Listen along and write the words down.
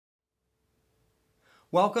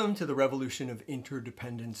Welcome to the Revolution of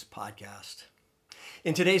Interdependence podcast.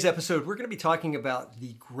 In today's episode, we're going to be talking about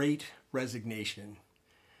the Great Resignation.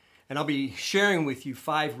 And I'll be sharing with you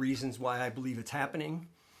 5 reasons why I believe it's happening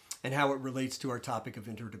and how it relates to our topic of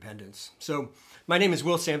interdependence. So, my name is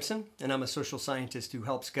Will Sampson, and I'm a social scientist who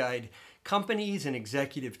helps guide companies and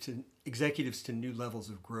executives to new levels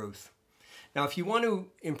of growth. Now, if you want to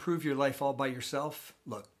improve your life all by yourself,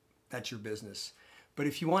 look, that's your business. But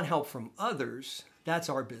if you want help from others, that's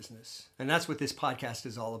our business. And that's what this podcast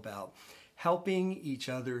is all about, helping each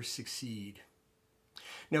other succeed.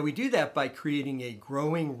 Now, we do that by creating a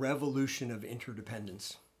growing revolution of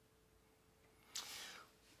interdependence.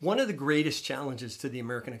 One of the greatest challenges to the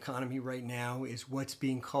American economy right now is what's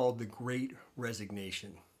being called the Great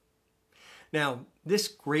Resignation. Now, this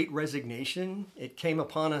Great Resignation, it came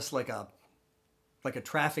upon us like a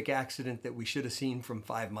traffic accident that we should have seen from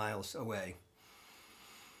 5 miles away.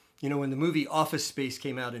 You know, when the movie Office Space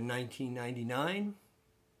came out in 1999,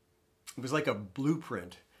 it was like a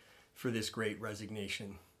blueprint for this Great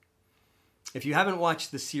Resignation. If you haven't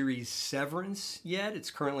watched the series Severance yet,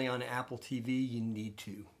 it's currently on Apple TV, you need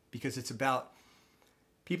to, because it's about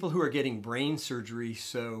people who are getting brain surgery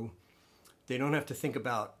so they don't have to think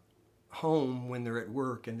about home when they're at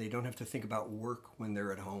work and they don't have to think about work when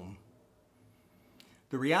they're at home.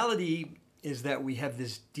 The reality is that we have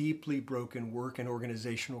this deeply broken work and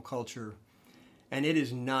organizational culture, and it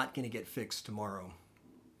is not going to get fixed tomorrow.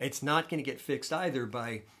 It's not going to get fixed either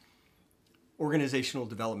by organizational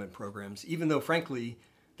development programs, even though, frankly,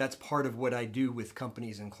 that's part of what I do with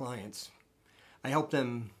companies and clients. I help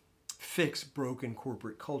them fix broken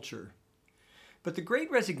corporate culture. But the Great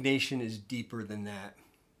Resignation is deeper than that,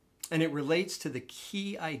 and it relates to the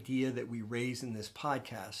key idea that we raise in this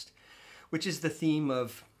podcast, which is the theme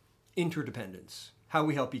of interdependence, how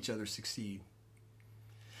we help each other succeed.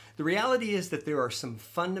 The reality is that there are some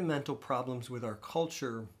fundamental problems with our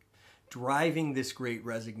culture driving this Great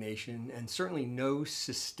Resignation, and certainly no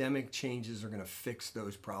systemic changes are going to fix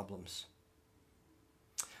those problems.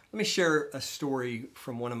 Let me share a story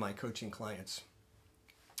from one of my coaching clients,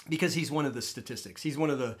 because he's one of the statistics. He's one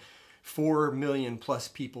of the 4 million plus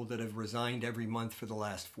people that have resigned every month for the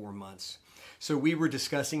last 4 months. So we were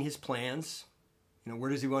discussing his plans. You know,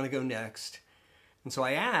 where does he want to go next? And so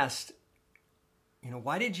I asked,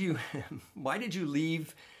 why did you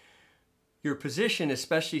leave your position,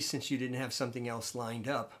 especially since you didn't have something else lined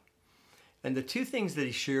up? And the 2 things that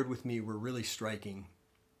he shared with me were really striking.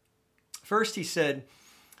 First, he said,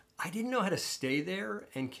 I didn't know how to stay there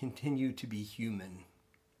and continue to be human.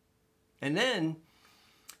 And then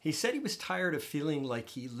he said he was tired of feeling like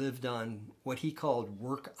he lived on what he called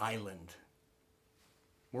Work Island.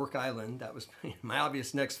 Work Island, that was my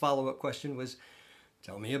obvious next follow-up question was,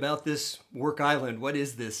 tell me about this Work Island. What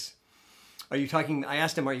is this? I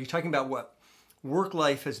asked him, are you talking about what work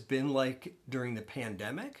life has been like during the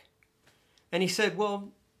pandemic? And he said,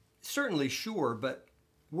 well, certainly, sure, but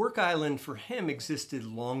Work Island for him existed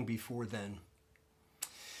long before then.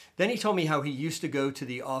 Then he told me how he used to go to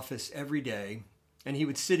the office every day, and he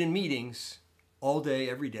would sit in meetings all day,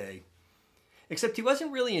 every day. Except he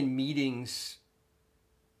wasn't really in meetings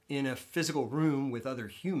in a physical room with other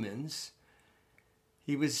humans.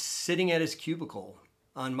 He was sitting at his cubicle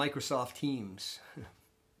on Microsoft Teams,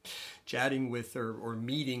 chatting with or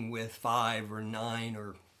meeting with 5 or 9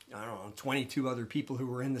 or 22 other people who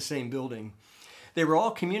were in the same building. They were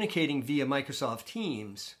all communicating via Microsoft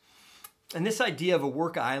Teams. And this idea of a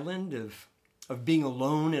work island, of being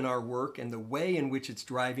alone in our work and the way in which it's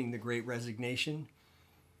driving the Great Resignation,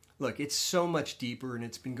 look, it's so much deeper and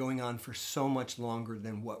it's been going on for so much longer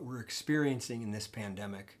than what we're experiencing in this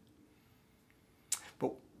pandemic.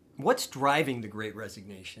 But what's driving the Great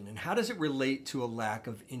Resignation and how does it relate to a lack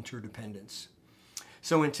of interdependence?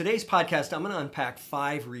 So in today's podcast, I'm going to unpack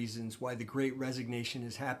 5 reasons why the Great Resignation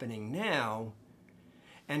is happening now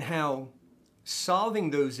and how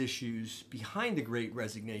solving those issues behind the Great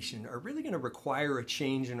Resignation are really going to require a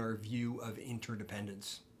change in our view of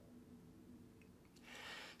interdependence.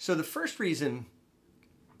 So the first reason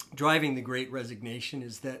driving the Great Resignation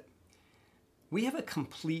is that we have a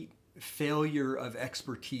complete failure of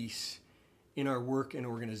expertise in our work and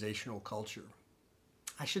organizational culture.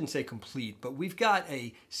 I shouldn't say complete, but we've got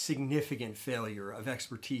a significant failure of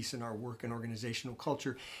expertise in our work and organizational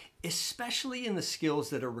culture, especially in the skills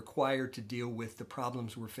that are required to deal with the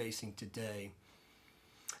problems we're facing today.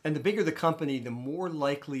 And the bigger the company, the more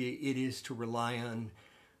likely it is to rely on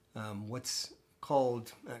what's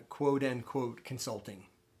called quote-unquote consulting.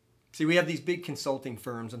 See, we have these big consulting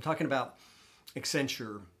firms. I'm talking about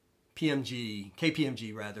Accenture,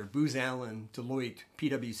 KPMG rather, Booz Allen, Deloitte,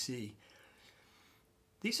 PwC.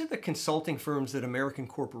 These are the consulting firms that American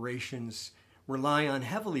corporations rely on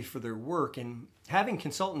heavily for their work, and having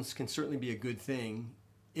consultants can certainly be a good thing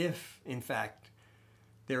if, in fact,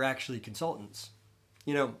 they're actually consultants.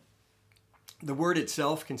 You know, the word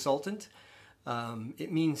itself, consultant,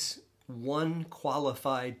 it means one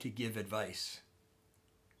qualified to give advice.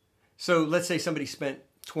 So let's say somebody spent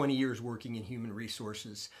 20 years working in human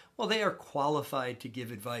resources. Well, they are qualified to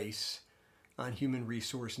give advice on human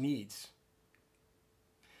resource needs.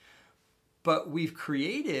 But we've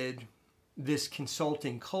created this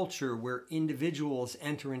consulting culture where individuals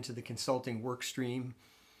enter into the consulting work stream.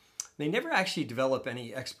 They never actually develop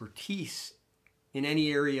any expertise in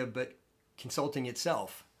any area but consulting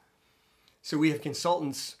itself. So we have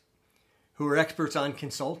consultants who are experts on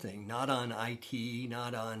consulting, not on IT,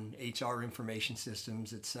 not on HR information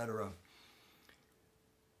systems, etc.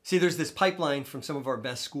 See, there's this pipeline from some of our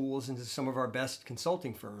best schools into some of our best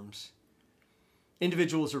consulting firms.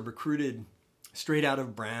 Individuals are recruited straight out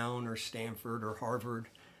of Brown or Stanford or Harvard,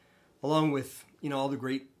 along with, all the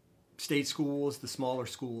great state schools, the smaller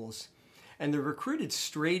schools, and they're recruited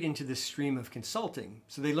straight into this stream of consulting.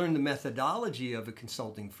 So they learn the methodology of a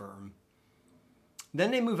consulting firm.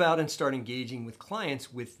 Then they move out and start engaging with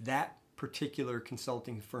clients with that particular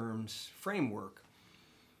consulting firm's framework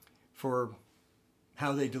for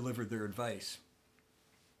how they deliver their advice.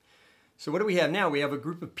 So what do we have now? We have a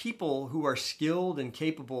group of people who are skilled and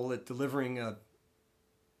capable at delivering a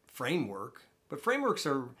framework, but frameworks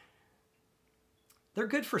they're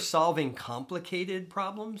good for solving complicated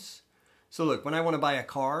problems. So look, when I want to buy a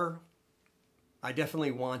car, I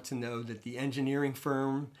definitely want to know that the engineering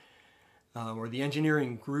firm or the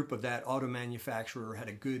engineering group of that auto manufacturer had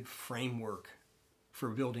a good framework for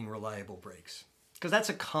building reliable brakes, because that's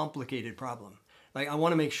a complicated problem. Like, I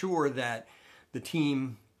want to make sure that the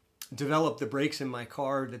team developed the brakes in my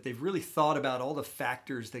car, that they've really thought about all the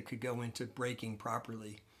factors that could go into braking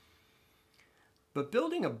properly. But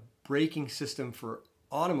building a braking system for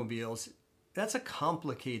automobiles, that's a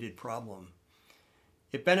complicated problem.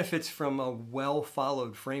 It benefits from a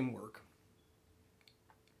well-followed framework.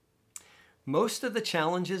 Most of the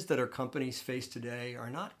challenges that our companies face today are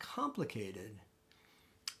not complicated.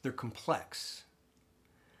 They're complex.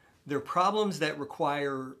 They're problems that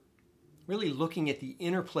require really looking at the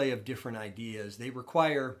interplay of different ideas. They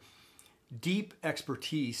require deep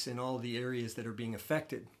expertise in all the areas that are being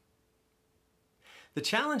affected. The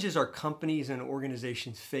challenges our companies and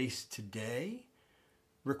organizations face today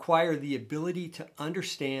require the ability to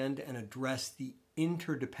understand and address the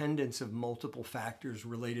interdependence of multiple factors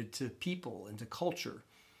related to people and to culture.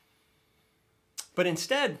 But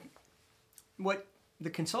instead, what the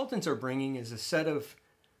consultants are bringing is a set of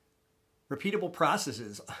repeatable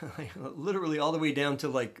processes, literally all the way down to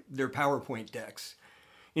like their PowerPoint decks.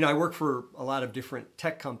 I work for a lot of different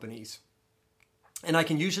tech companies, and I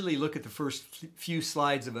can usually look at the first few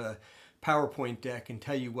slides of a PowerPoint deck and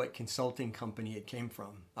tell you what consulting company it came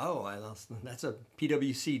from. Oh, that's a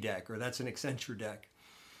PwC deck, or that's an Accenture deck.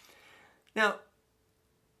 Now,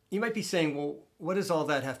 you might be saying, well, what does all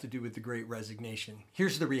that have to do with the Great Resignation?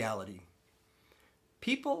 Here's the reality.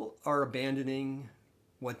 People are abandoning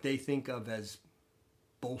what they think of as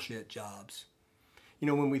bullshit jobs.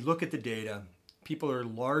 When we look at the data, people are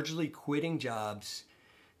largely quitting jobs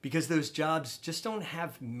because those jobs just don't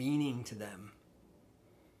have meaning to them.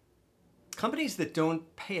 Companies that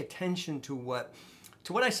don't pay attention to what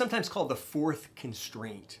I sometimes call the fourth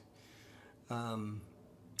constraint. In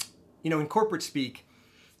corporate speak,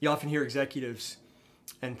 you often hear executives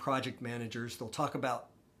and project managers, they'll talk about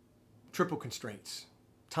triple constraints: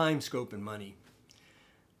 time, scope, and money.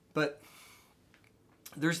 But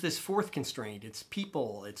there's this fourth constraint. It's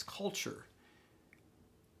people, it's culture.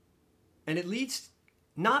 And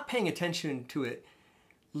not paying attention to it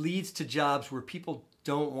leads to jobs where people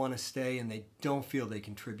don't want to stay and they don't feel they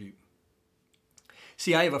contribute.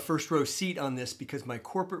 See, I have a first row seat on this because my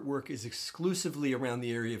corporate work is exclusively around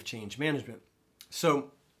the area of change management.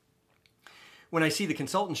 So when I see the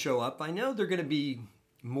consultants show up, I know they're going to be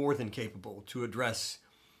more than capable to address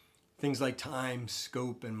things like time,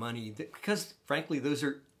 scope, and money, because frankly, those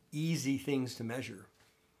are easy things to measure.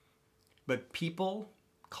 But people,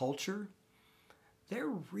 culture, they're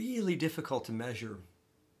really difficult to measure.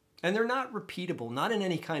 And they're not repeatable, not in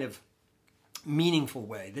any kind of meaningful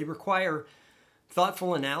way. They require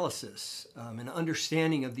thoughtful analysis and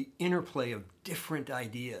understanding of the interplay of different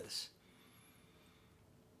ideas.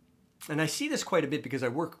 And I see this quite a bit because I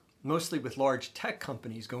work mostly with large tech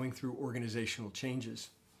companies going through organizational changes.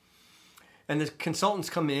 And the consultants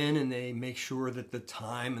come in and they make sure that the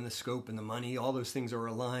time and the scope and the money, all those things are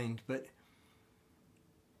aligned. But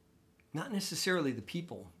not necessarily the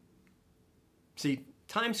people. See,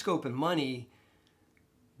 time, scope, and money,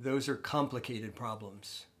 those are complicated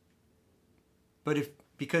problems. But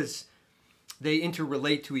because they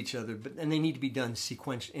interrelate to each other, and they need to be done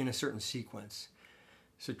in a certain sequence.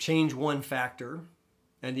 So change one factor,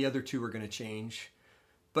 and the other two are going to change,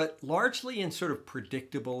 but largely in sort of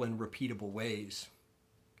predictable and repeatable ways.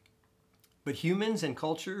 But humans and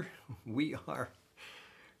culture, we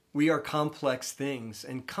are complex things,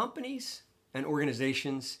 and companies and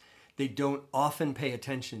organizations, they don't often pay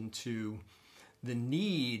attention to the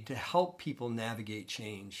need to help people navigate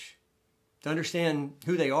change, to understand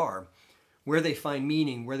who they are, where they find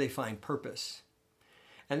meaning, where they find purpose.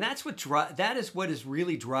 And that is what is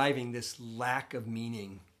really driving this lack of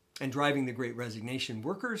meaning and driving the Great Resignation.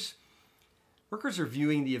 Workers are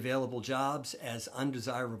viewing the available jobs as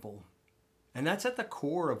undesirable. And that's at the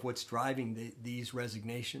core of what's driving these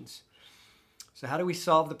resignations. So how do we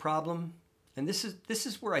solve the problem? And this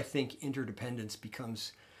is where I think interdependence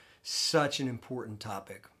becomes such an important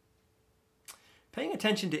topic. Paying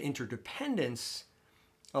attention to interdependence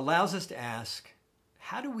allows us to ask,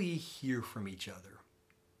 how do we hear from each other?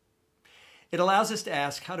 It allows us to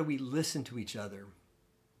ask, how do we listen to each other?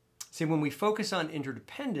 See, when we focus on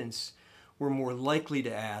interdependence, we're more likely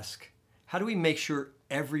to ask, how do we make sure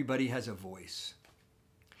everybody has a voice?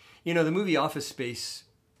 You know, the movie Office Space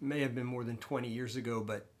may have been more than 20 years ago,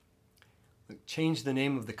 but change the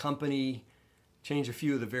name of the company, change a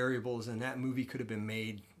few of the variables, and that movie could have been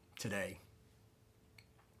made today.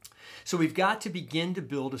 So we've got to begin to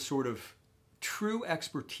build a sort of true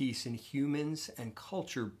expertise in humans and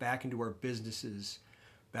culture back into our businesses,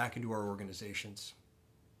 back into our organizations.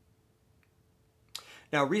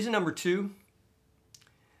 Now, reason number 2,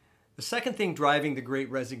 the second thing driving the Great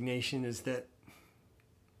Resignation is that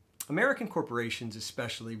American corporations,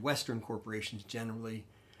 especially Western corporations generally,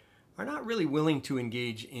 are not really willing to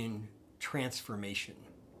engage in transformation.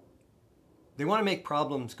 They want to make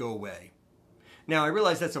problems go away. Now, I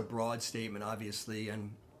realize that's a broad statement, obviously,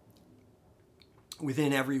 and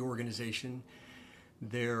within every organization,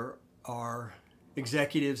 there are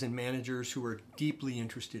executives and managers who are deeply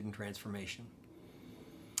interested in transformation.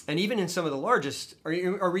 And even in some of the largest,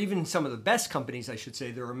 or even some of the best companies, I should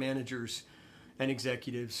say, there are managers and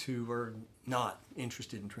executives who are not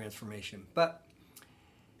interested in transformation. But,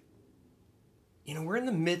 you know, we're in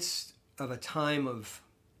the midst of a time of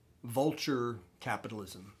vulture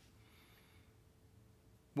capitalism.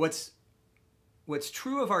 What's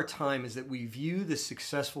true of our time is that we view the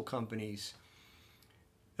successful companies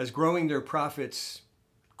as growing their profits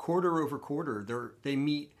quarter over quarter. They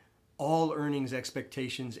meet all earnings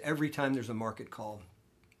expectations every time there's a market call.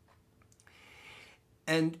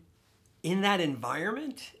 And in that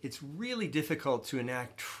environment, it's really difficult to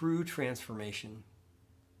enact true transformation.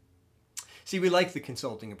 See, we like the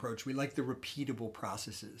consulting approach. We like the repeatable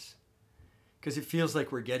processes because it feels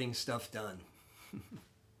like we're getting stuff done.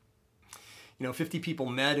 You know, 50 people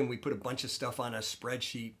met and we put a bunch of stuff on a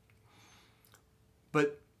spreadsheet.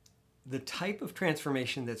 But the type of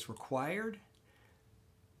transformation that's required,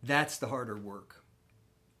 that's the harder work.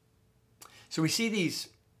 So we see these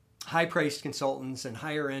high-priced consultants and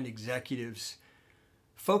higher-end executives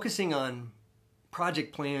focusing on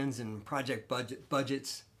project plans and project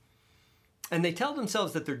budgets. And they tell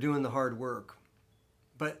themselves that they're doing the hard work.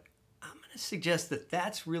 But I'm going to suggest that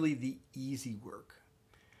that's really the easy work.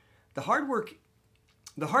 The hard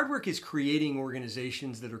work is creating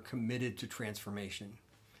organizations that are committed to transformation.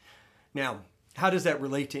 Now, how does that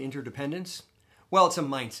relate to interdependence? Well, it's a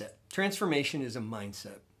mindset. Transformation is a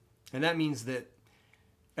mindset. And that means that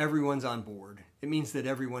everyone's on board. It means that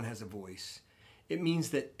everyone has a voice. It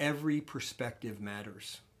means that every perspective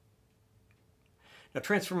matters. Now,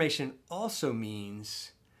 transformation also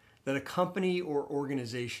means that a company or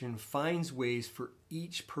organization finds ways for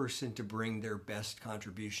each person to bring their best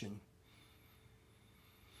contribution.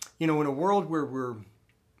 You know, in a world where we're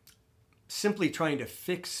simply trying to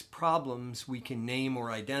fix problems we can name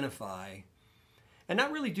or identify and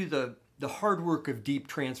not really do the hard work of deep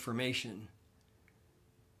transformation,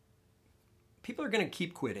 people are going to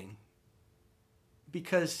keep quitting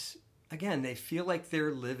because, again, they feel like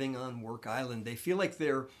they're living on Work Island. They feel like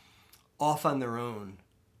they're off on their own.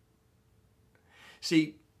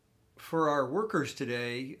 See, for our workers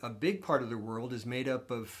today, a big part of the world is made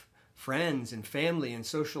up of friends and family and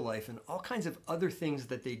social life and all kinds of other things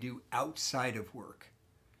that they do outside of work.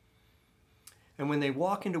 And when they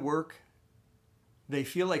walk into work, they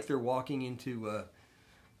feel like they're walking into a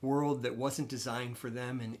world that wasn't designed for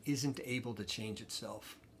them and isn't able to change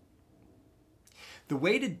itself. The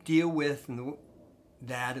way to deal with and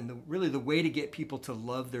that, and really the way to get people to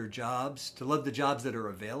love their jobs, to love the jobs that are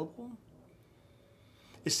available,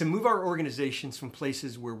 is to move our organizations from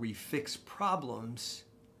places where we fix problems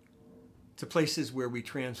to places where we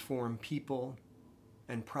transform people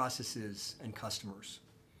and processes and customers.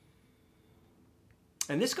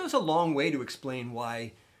 And this goes a long way to explain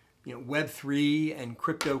why, Web3 and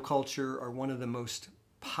crypto culture are one of the most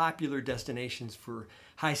popular destinations for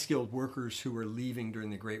high-skilled workers who are leaving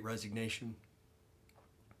during the Great Resignation.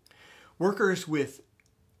 Workers with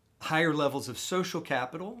higher levels of social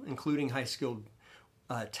capital, including high-skilled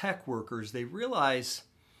tech workers, they realize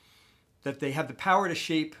that they have the power to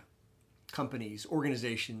shape companies,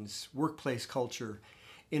 organizations, workplace culture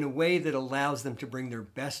in a way that allows them to bring their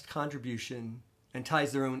best contribution and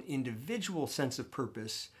ties their own individual sense of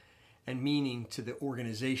purpose and meaning to the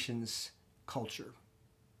organization's culture.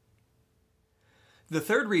 The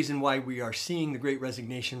third reason why we are seeing the Great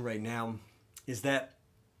Resignation right now is that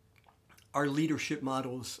our leadership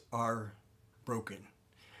models are broken.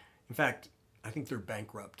 In fact, I think they're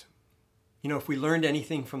bankrupt. If we learned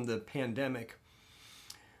anything from the pandemic,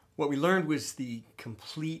 what we learned was the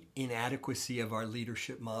complete inadequacy of our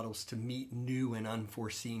leadership models to meet new and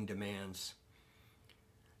unforeseen demands.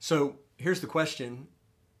 So here's the question: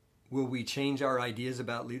 will we change our ideas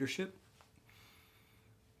about leadership?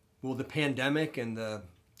 Will the pandemic and the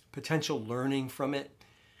potential learning from it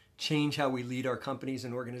change how we lead our companies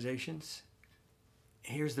and organizations?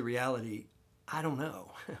 Here's the reality: I don't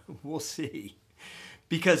know. We'll see.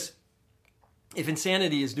 Because if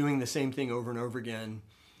insanity is doing the same thing over and over again,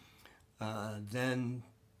 then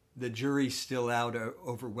the jury's still out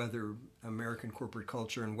over whether American corporate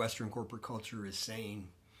culture and Western corporate culture is sane.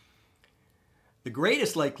 The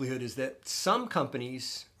greatest likelihood is that some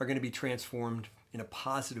companies are going to be transformed in a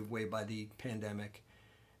positive way by the pandemic,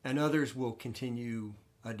 and others will continue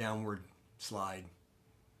a downward slide.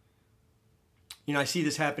 I see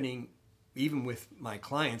this happening even with my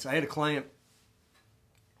clients. I had a client,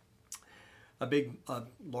 a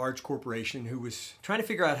large corporation, who was trying to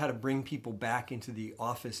figure out how to bring people back into the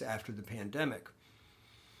office after the pandemic.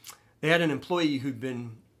 They had an employee who'd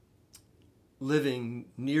been living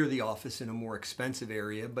near the office in a more expensive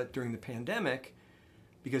area, but during the pandemic,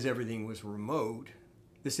 because everything was remote,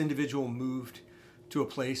 this individual moved to a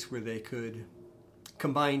place where they could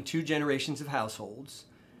combine 2 generations of households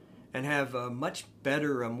and have a much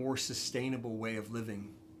better, a more sustainable way of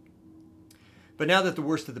living. But now that the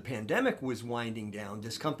worst of the pandemic was winding down,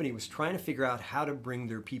 this company was trying to figure out how to bring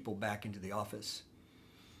their people back into the office.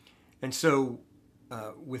 And so,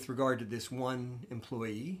 with regard to this one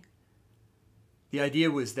employee, the idea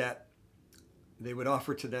was that they would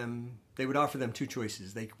offer them 2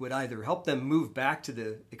 choices. They would either help them move back to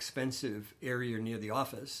the expensive area near the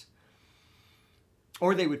office,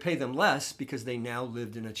 or they would pay them less because they now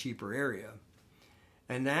lived in a cheaper area.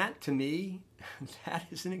 And that, to me, that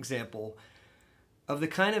is an example of the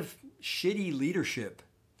kind of shitty leadership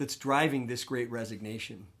that's driving this Great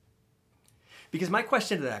Resignation. Because my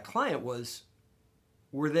question to that client was,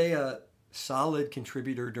 were they a solid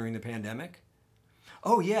contributor during the pandemic?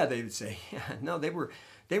 Oh yeah, they would say. Yeah, no, they were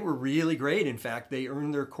really great. In fact, they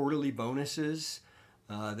earned their quarterly bonuses.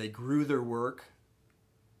 They grew their work.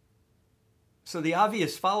 So the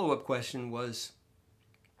obvious follow-up question was,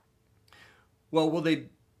 well, will they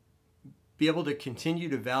be able to continue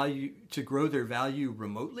to grow their value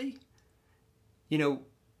remotely?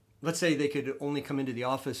 Let's say they could only come into the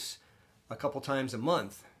office a couple times a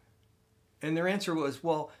month. And their answer was,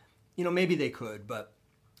 well, maybe they could, but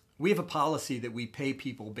we have a policy that we pay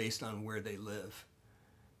people based on where they live.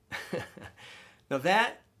 Now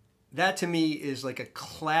that to me is like a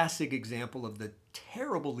classic example of the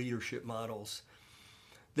terrible leadership models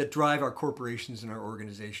that drive our corporations and our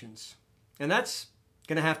organizations. And that's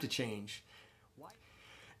going to have to change.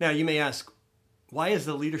 Now you may ask, why is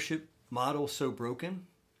the leadership model so broken?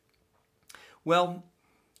 Well,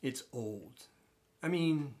 it's old. I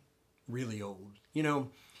mean, really old.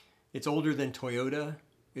 It's older than Toyota.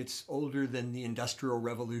 It's older than the Industrial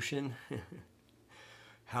Revolution.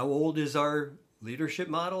 How old is our leadership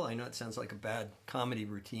model? I know it sounds like a bad comedy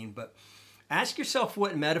routine, but ask yourself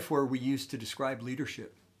what metaphor we use to describe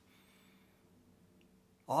leadership.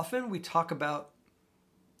 Often we talk about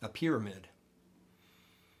a pyramid.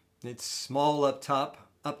 It's small up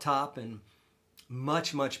top and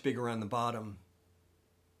much, much bigger on the bottom.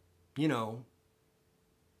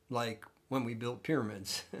 Like when we built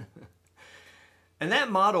pyramids. And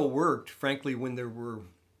that model worked, frankly, when there were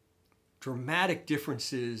dramatic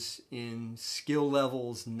differences in skill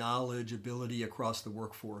levels, knowledge, ability across the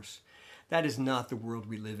workforce. That is not the world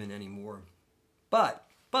we live in anymore. But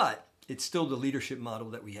it's still the leadership model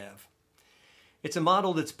that we have. It's a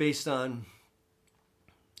model that's based on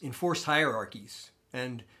enforced hierarchies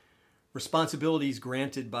and responsibilities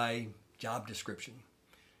granted by job description.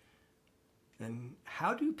 And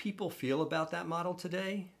how do people feel about that model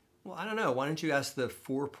today? Well, I don't know. Why don't you ask the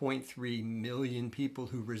 4.3 million people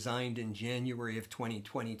who resigned in January of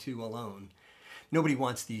 2022 alone? Nobody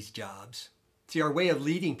wants these jobs. See, our way of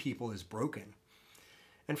leading people is broken.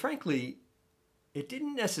 And frankly, it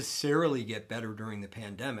didn't necessarily get better during the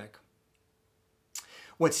pandemic.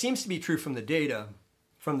 What seems to be true from the data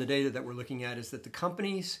that we're looking at, is that the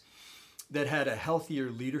companies that had a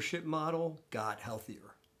healthier leadership model got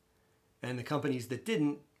healthier. And the companies that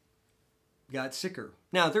didn't got sicker.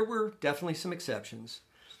 Now, there were definitely some exceptions,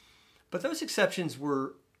 but those exceptions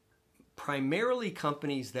were primarily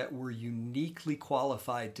companies that were uniquely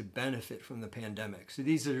qualified to benefit from the pandemic. So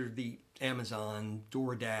these are the Amazon,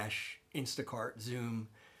 DoorDash, Instacart, Zoom.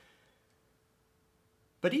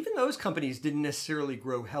 But even those companies didn't necessarily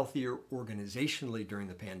grow healthier organizationally during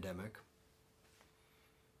the pandemic.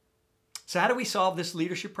 So how do we solve this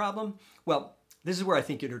leadership problem? Well, this is where I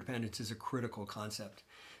think interdependence is a critical concept,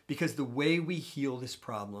 because the way we heal this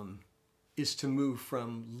problem is to move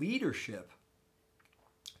from leadership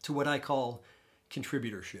to what I call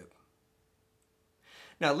contributorship.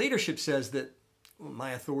 Now, leadership says that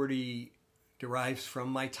my authority derives from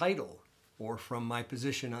my title or from my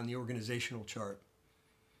position on the organizational chart.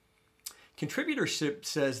 Contributorship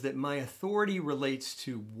says that my authority relates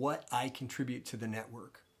to what I contribute to the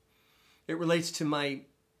network. It relates to my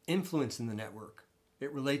influence in the network.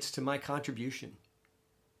 It relates to my contribution.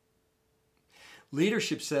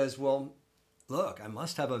 Leadership says, well, look, I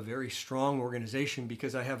must have a very strong organization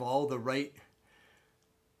because I have all the right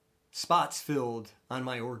spots filled on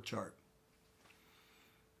my org chart.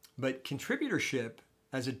 But contributorship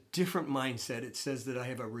has a different mindset. It says that I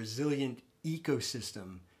have a resilient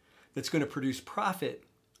ecosystem that's going to produce profit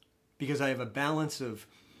because I have a balance of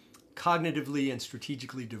cognitively and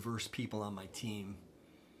strategically diverse people on my team.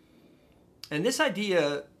 And this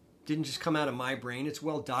idea didn't just come out of my brain. It's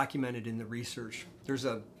well documented in the research. There's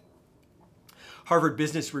a Harvard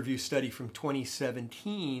Business Review study from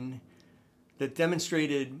 2017 that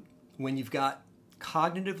demonstrated when you've got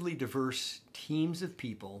cognitively diverse teams of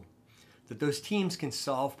people, that those teams can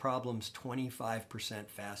solve problems 25%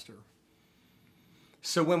 faster.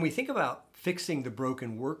 So when we think about fixing the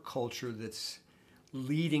broken work culture that's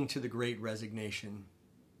leading to the Great Resignation,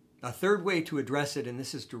 a third way to address it, and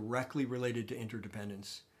this is directly related to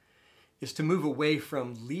interdependence, is to move away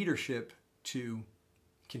from leadership to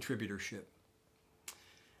contributorship.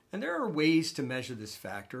 And there are ways to measure this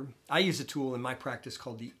factor. I use a tool in my practice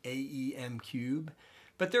called the AEM Cube,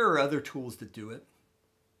 but there are other tools that do it.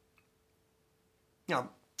 Now,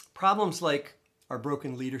 problems like our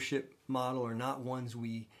broken leadership model are not ones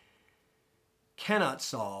we cannot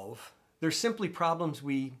solve. They're simply problems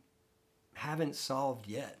we haven't solved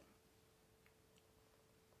yet.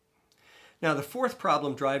 Now, the fourth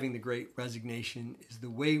problem driving the Great Resignation is the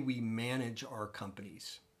way we manage our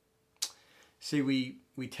companies. See,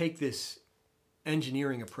 we take this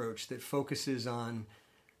engineering approach that focuses on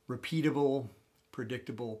repeatable,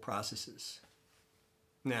 predictable processes.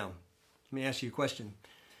 Now, let me ask you a question.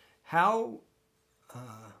 Tell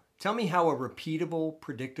me how a repeatable,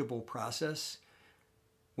 predictable process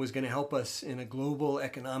was going to help us in a global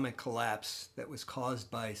economic collapse that was caused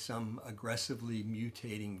by some aggressively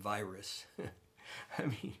mutating virus. I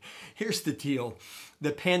mean, here's the deal.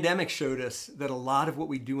 The pandemic showed us that a lot of what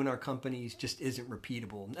we do in our companies just isn't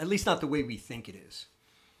repeatable, at least not the way we think it is.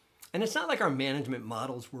 And it's not like our management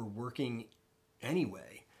models were working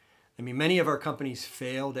anyway. I mean, many of our companies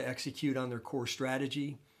fail to execute on their core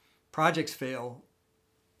strategy. Projects fail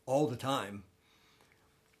all the time.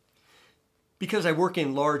 Because I work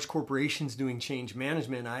in large corporations doing change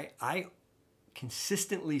management, I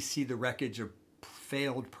consistently see the wreckage of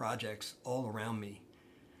failed projects all around me.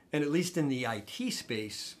 And at least in the IT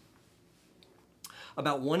space,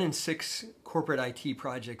 about 1 in 6 corporate IT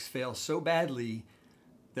projects fail so badly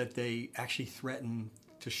that they actually threaten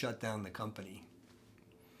to shut down the company.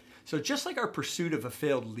 So just like our pursuit of a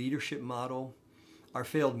failed leadership model, our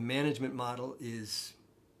failed management model is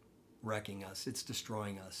wrecking us. It's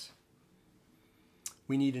destroying us.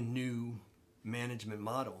 We need a new management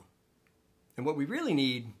model. And what we really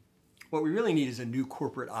need is a new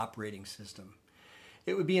corporate operating system.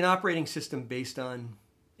 It would be an operating system based on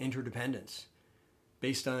interdependence,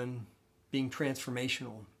 based on being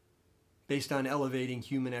transformational, based on elevating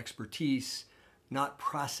human expertise, not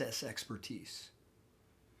process expertise.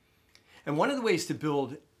 And one of the ways to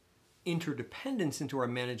build interdependence into our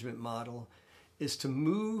management model is to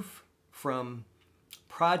move from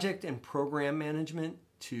project and program management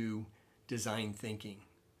to design thinking.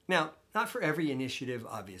 Now, not for every initiative,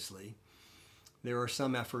 obviously. There are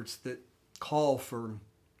some efforts that call for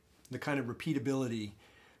the kind of repeatability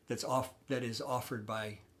that is offered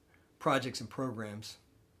by projects and programs.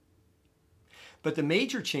 But the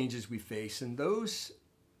major changes we face, and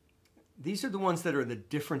these are the ones that are the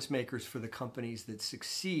difference makers for the companies that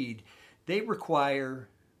succeed, they require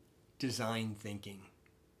design thinking.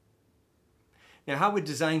 Now, how would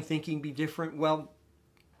design thinking be different? Well,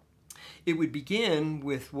 it would begin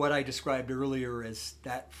with what I described earlier as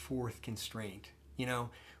that fourth constraint. You know,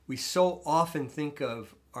 we so often think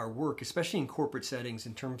of our work, especially in corporate settings,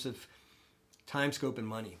 in terms of time, scope, and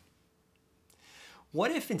money.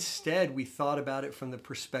 What if instead we thought about it from the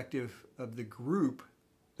perspective of the group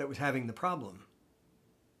that was having the problem?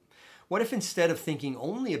 What if instead of thinking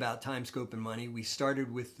only about time, scope, and money, we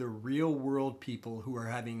started with the real world people who are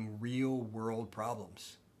having real world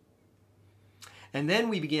problems? And then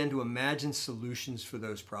we began to imagine solutions for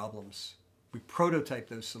those problems. We prototype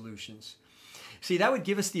those solutions. See, that would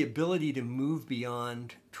give us the ability to move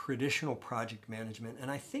beyond traditional project management.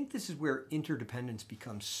 And I think this is where interdependence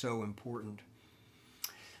becomes so important.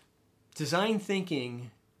 Design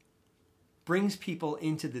thinking brings people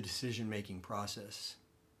into the decision-making process.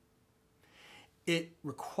 It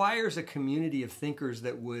requires a community of thinkers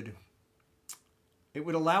that would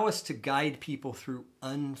allow us to guide people through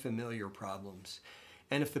unfamiliar problems.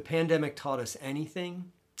 And if the pandemic taught us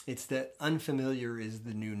anything, it's that unfamiliar is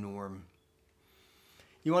the new norm.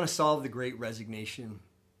 You want to solve the Great Resignation,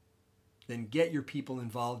 then get your people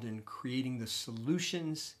involved in creating the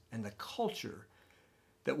solutions and the culture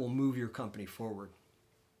that will move your company forward.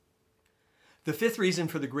 The fifth reason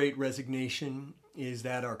for the Great Resignation is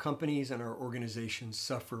that our companies and our organizations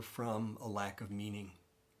suffer from a lack of meaning.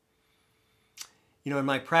 You know, in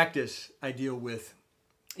my practice, I deal with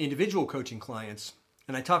individual coaching clients,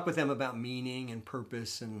 and I talk with them about meaning and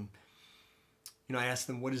purpose, and I ask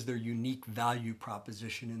them what is their unique value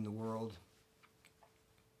proposition in the world.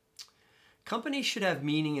 Companies should have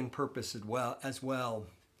meaning and purpose as well.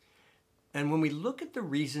 And when we look at the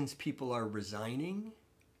reasons people are resigning,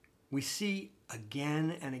 we see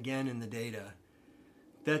again and again in the data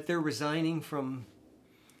that they're resigning from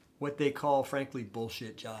what they call, frankly,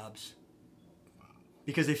 bullshit jobs.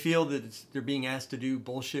 Because they feel that they're being asked to do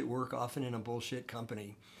bullshit work, often in a bullshit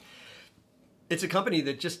company. It's a company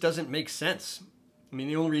that just doesn't make sense. I mean,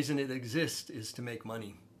 the only reason it exists is to make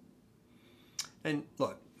money. And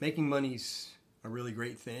look, making money's a really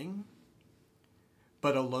great thing,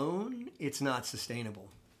 but alone, it's not sustainable.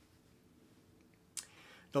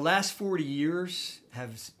 The last 40 years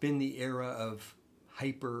has been the era of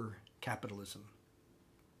hyper-capitalism.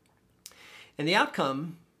 And the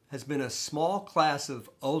outcome has been a small class of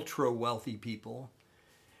ultra-wealthy people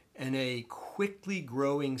and a quickly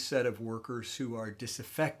growing set of workers who are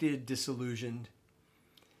disaffected, disillusioned,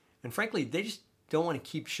 and frankly, they just don't want to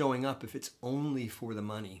keep showing up if it's only for the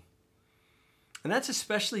money. And that's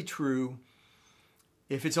especially true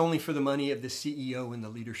if it's only for the money of the CEO and the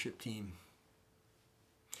leadership team.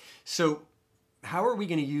 So how are we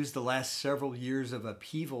going to use the last several years of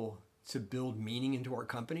upheaval to build meaning into our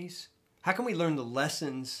companies? How can we learn the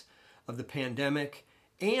lessons of the pandemic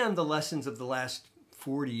and the lessons of the last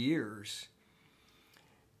 40 years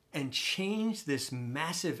and change this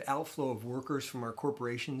massive outflow of workers from our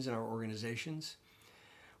corporations and our organizations?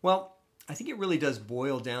 Well, I think it really does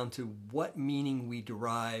boil down to what meaning we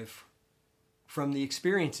derive from the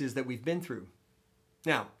experiences that we've been through.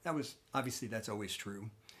 Now, that's always true.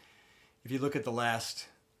 If you look at the last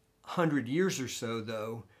 100 years or so,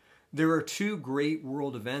 though, there are two great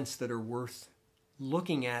world events that are worth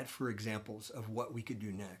looking at for examples of what we could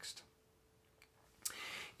do next.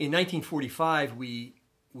 In 1945, we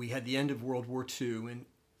had the end of World War II, and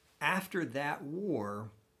after that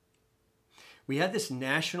war, we had this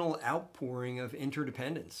national outpouring of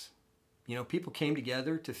interdependence. You know, people came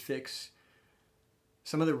together to fix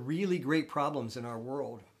some of the really great problems in our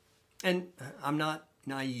world. And I'm not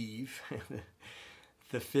naive.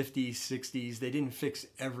 The 50s, 60s, they didn't fix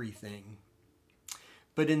everything.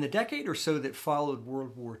 But in the decade or so that followed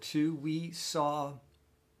World War II, we saw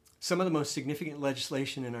some of the most significant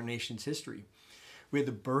legislation in our nation's history. We had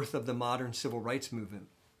the birth of the modern civil rights movement.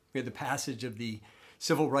 We had the passage of the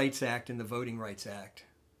Civil Rights Act and the Voting Rights Act.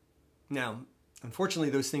 Now, unfortunately,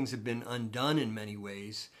 those things have been undone in many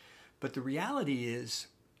ways, but the reality is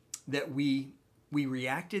that we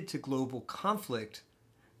reacted to global conflict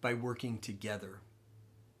by working together.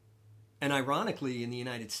 And ironically, in the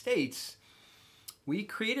United States, we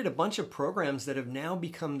created a bunch of programs that have now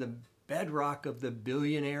become the bedrock of the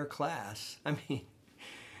billionaire class. I mean,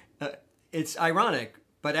 it's ironic,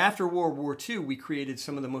 but after World War II, we created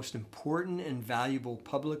some of the most important and valuable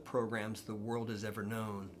public programs the world has ever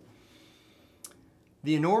known.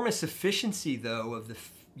 The enormous efficiency, though, of the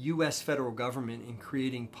U.S. federal government in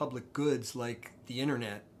creating public goods like the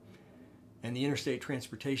internet and the interstate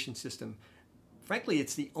transportation system, frankly,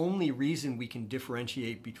 it's the only reason we can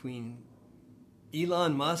differentiate between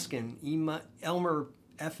Elon Musk and Elmer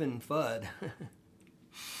effing Fudd.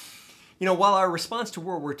 You know, while our response to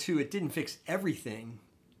World War II, it didn't fix everything,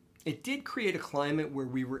 it did create a climate where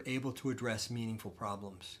we were able to address meaningful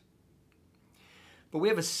problems. But we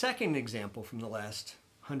have a second example from the last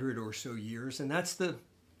 100 or so years, and that's the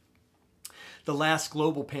last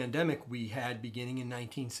global pandemic we had beginning in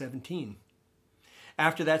 1917.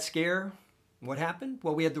 After that scare, what happened?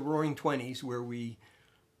 Well, we had the Roaring '20s where we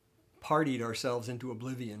partied ourselves into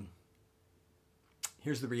oblivion.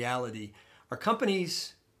 Here's the reality. Our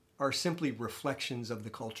companies are simply reflections of the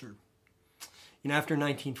culture. And after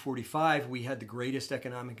 1945, we had the greatest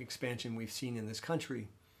economic expansion we've seen in this country.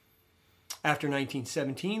 After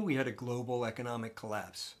 1917, we had a global economic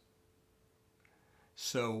collapse.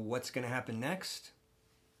 So what's going to happen next?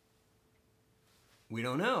 We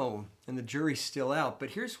don't know, and the jury's still out. But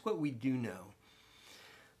here's what we do know.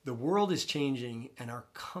 The world is changing, and our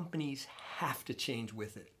companies have to change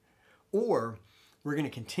with it. Or we're going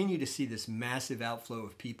to continue to see this massive outflow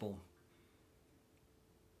of people.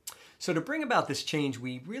 So to bring about this change,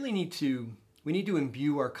 we really need to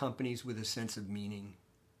imbue our companies with a sense of meaning.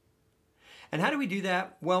 And how do we do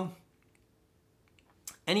that? Well,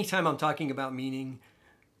 anytime I'm talking about meaning,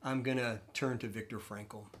 I'm going to turn to Viktor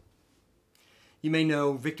Frankl. You may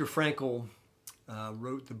know Viktor Frankl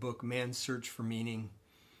wrote the book Man's Search for Meaning.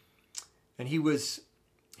 And he was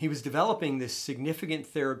developing this significant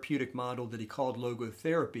therapeutic model that he called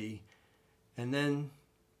logotherapy. And then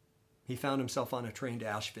he found himself on a train to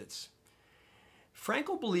Auschwitz.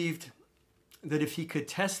 Frankl believed that if he could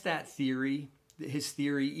test that theory, his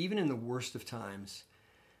theory, even in the worst of times,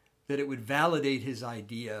 that it would validate his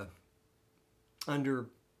idea under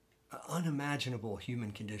unimaginable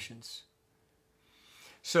human conditions.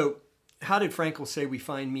 So how did Frankl say we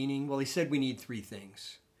find meaning? Well, he said we need three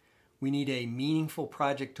things. We need a meaningful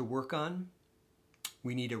project to work on.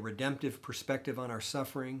 We need a redemptive perspective on our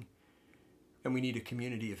suffering. And we need a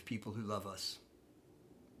community of people who love us.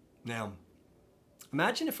 Now,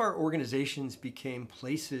 imagine if our organizations became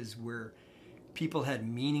places where people had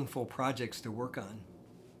meaningful projects to work on.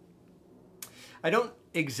 I don't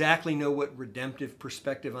exactly know what redemptive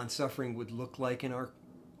perspective on suffering would look like in our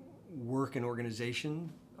work and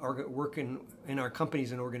organization, our work in our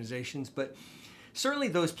companies and organizations, but certainly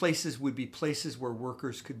those places would be places where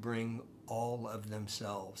workers could bring all of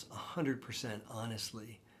themselves, 100%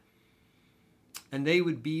 honestly. And they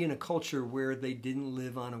would be in a culture where they didn't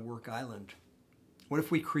live on a work island. What if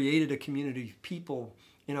we created a community of people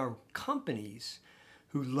in our companies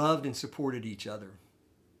who loved and supported each other?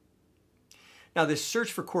 Now, this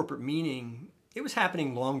search for corporate meaning, it was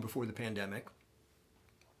happening long before the pandemic.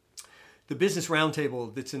 The Business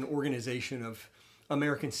Roundtable, that's an organization of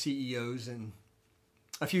American CEOs, and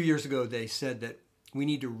a few years ago they said that we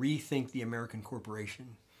need to rethink the American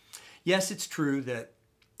corporation. Yes, it's true that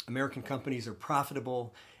American companies are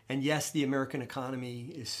profitable, and yes, the American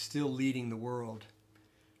economy is still leading the world.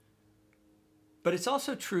 But it's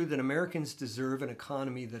also true that Americans deserve an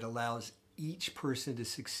economy that allows each person to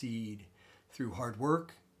succeed through hard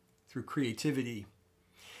work, through creativity,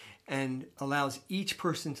 and allows each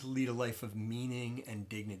person to lead a life of meaning and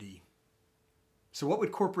dignity. So what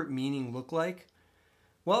would corporate meaning look like?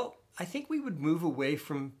 Well, I think we would move away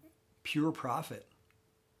from pure profit.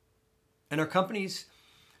 And our companies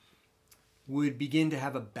would begin to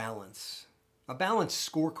have a balanced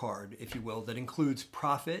scorecard, if you will, that includes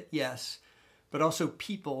profit, yes, but also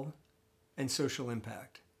people and social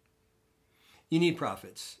impact. You need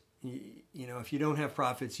profits. You know, if you don't have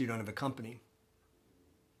profits, you don't have a company.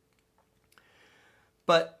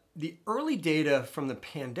 But the early data from the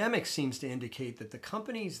pandemic seems to indicate that the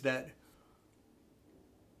companies that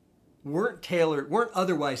weren't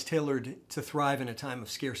otherwise tailored to thrive in a time of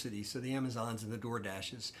scarcity, so the Amazons and the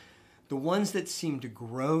DoorDashes, the ones that seemed to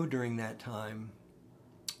grow during that time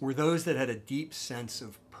were those that had a deep sense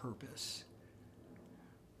of purpose.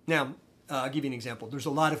 Now, I'll give you an example. There's a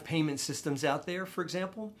lot of payment systems out there, for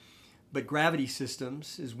example, but Gravity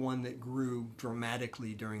Systems is one that grew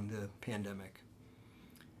dramatically during the pandemic.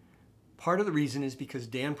 Part of the reason is because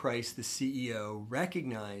Dan Price, the CEO,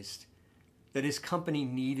 recognized that his company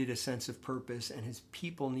needed a sense of purpose and his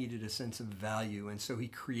people needed a sense of value. And so he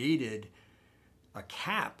created a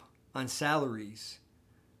cap on salaries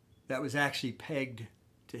that was actually pegged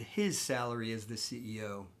to his salary as the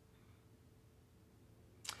CEO.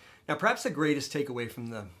 Now, perhaps the greatest takeaway from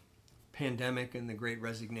the pandemic and the Great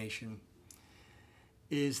Resignation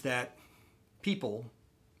is that people,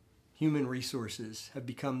 human resources, have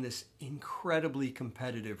become this incredibly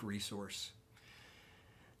competitive resource.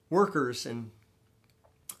 Workers, and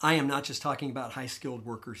I am not just talking about high-skilled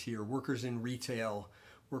workers here, workers in retail,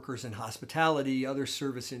 workers in hospitality, other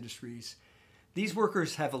service industries. These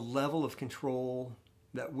workers have a level of control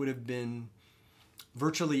that would have been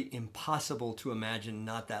virtually impossible to imagine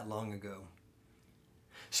not that long ago.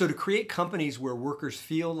 So to create companies where workers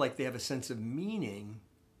feel like they have a sense of meaning,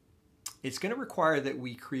 it's going to require that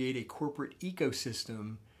we create a corporate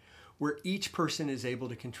ecosystem where each person is able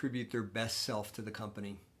to contribute their best self to the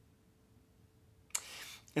company.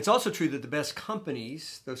 It's also true that the best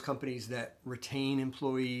companies, those companies that retain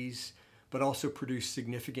employees, but also produce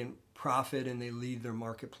significant profit and they lead their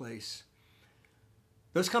marketplace,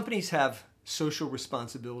 those companies have social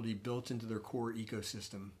responsibility built into their core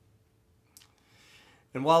ecosystem.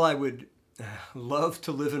 And while I would love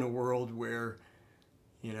to live in a world where,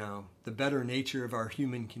 the better nature of our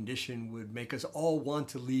human condition would make us all want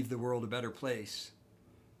to leave the world a better place,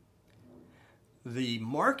 the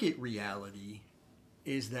market reality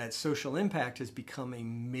is that social impact has become a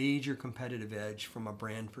major competitive edge from a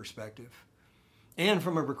brand perspective and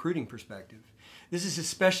from a recruiting perspective. This is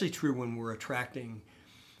especially true when we're attracting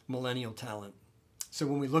millennial talent. So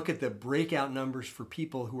when we look at the breakout numbers for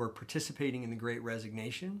people who are participating in the Great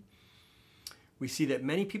Resignation, we see that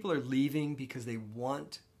many people are leaving because they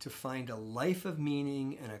want to find a life of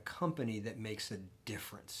meaning and a company that makes a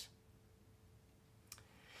difference.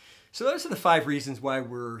 So those are the 5 reasons why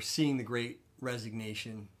we're seeing the Great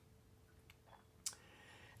Resignation.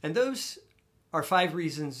 And those are 5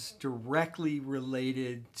 reasons directly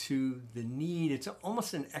related to the need. It's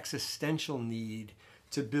almost an existential need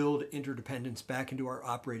to build interdependence back into our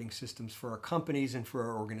operating systems for our companies and for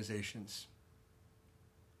our organizations.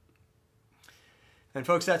 And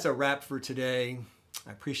folks, that's a wrap for today.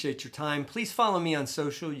 I appreciate your time. Please follow me on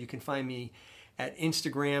social. You can find me at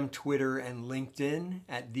Instagram, Twitter, and LinkedIn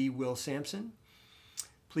at @TheWillSampson.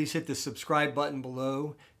 Please hit the subscribe button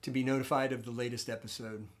below to be notified of the latest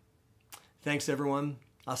episode. Thanks, everyone.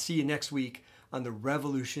 I'll see you next week on the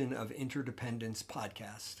Revolution of Interdependence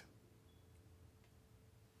podcast.